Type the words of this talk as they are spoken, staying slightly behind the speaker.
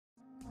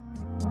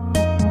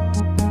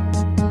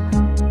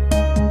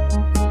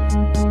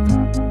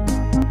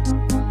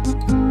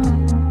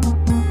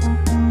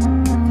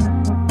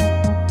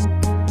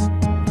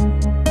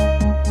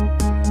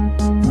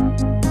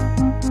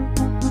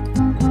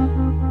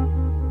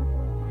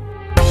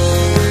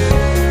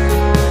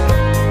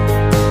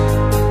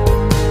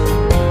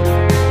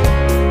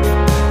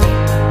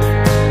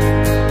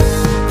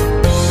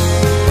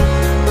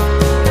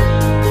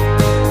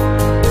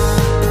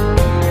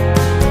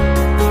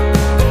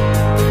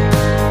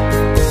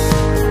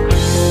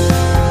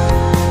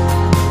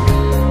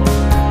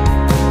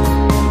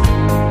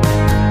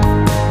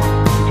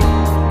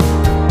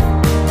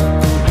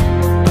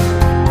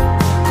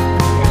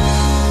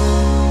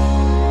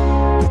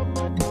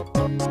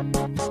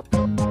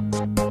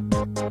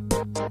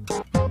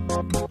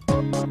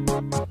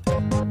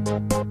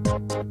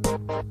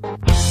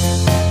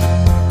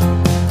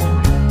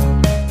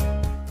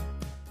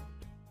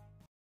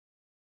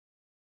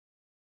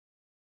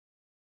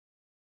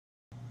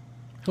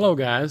Hello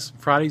guys,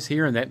 Friday's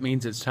here and that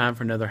means it's time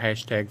for another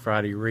Hashtag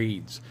Friday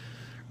Reads.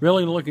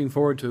 Really looking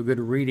forward to a good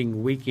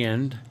reading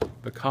weekend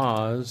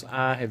because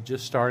I have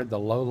just started The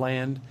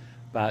Lowland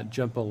by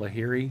Jhumpa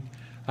Lahiri.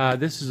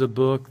 This is a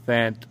book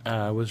that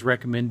was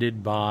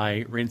recommended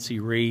by Rincy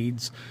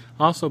Reads.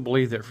 I also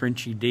believe that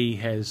Frenchie D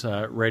has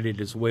read it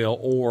as well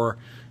or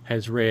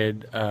has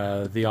read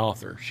the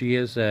author. She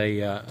is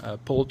a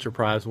Pulitzer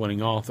Prize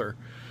winning author.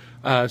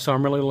 So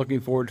I'm really looking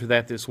forward to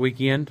that this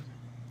weekend.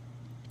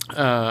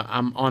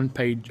 I'm on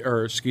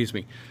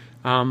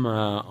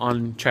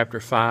chapter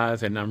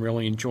 5, and I'm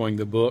really enjoying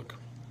the book.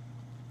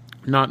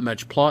 Not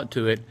much plot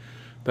to it,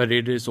 but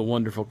it is a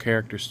wonderful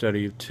character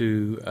study of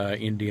two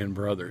Indian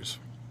brothers.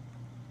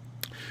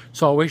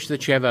 So I wish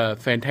that you have a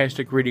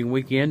fantastic reading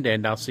weekend,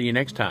 and I'll see you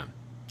next time.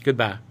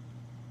 Goodbye.